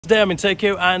Today I'm in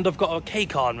Tokyo and I've got a Kei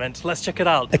car on rent. Let's check it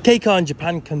out. A Kei car in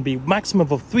Japan can be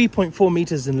maximum of 3.4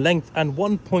 meters in length and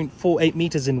 1.48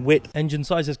 meters in width. Engine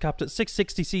size is capped at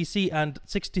 660cc and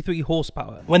 63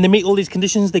 horsepower. When they meet all these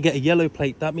conditions, they get a yellow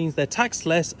plate. That means they're taxed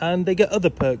less and they get other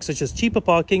perks such as cheaper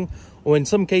parking, or in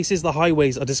some cases the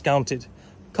highways are discounted.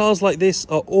 Cars like this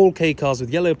are all Kei cars with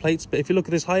yellow plates, but if you look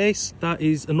at this Hiace, that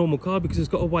is a normal car because it's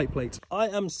got a white plate. I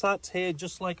am sat here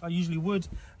just like I usually would,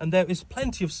 and there is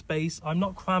plenty of space. I'm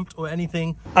not cramped or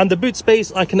anything. And the boot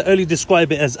space, I can only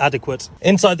describe it as adequate.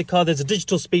 Inside the car, there's a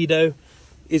digital speedo.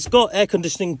 It's got air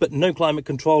conditioning, but no climate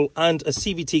control, and a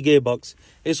CVT gearbox.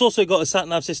 It's also got a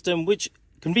sat-nav system, which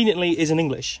conveniently is in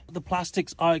English. The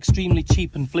plastics are extremely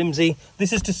cheap and flimsy.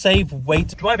 This is to save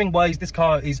weight. Driving wise, this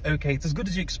car is okay. It's as good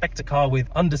as you expect a car with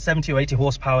under 70 or 80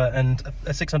 horsepower and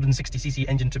a 660cc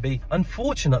engine to be.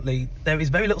 Unfortunately, there is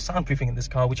very little soundproofing in this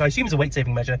car, which I assume is a weight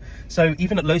saving measure. So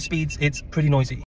even at low speeds, it's pretty noisy.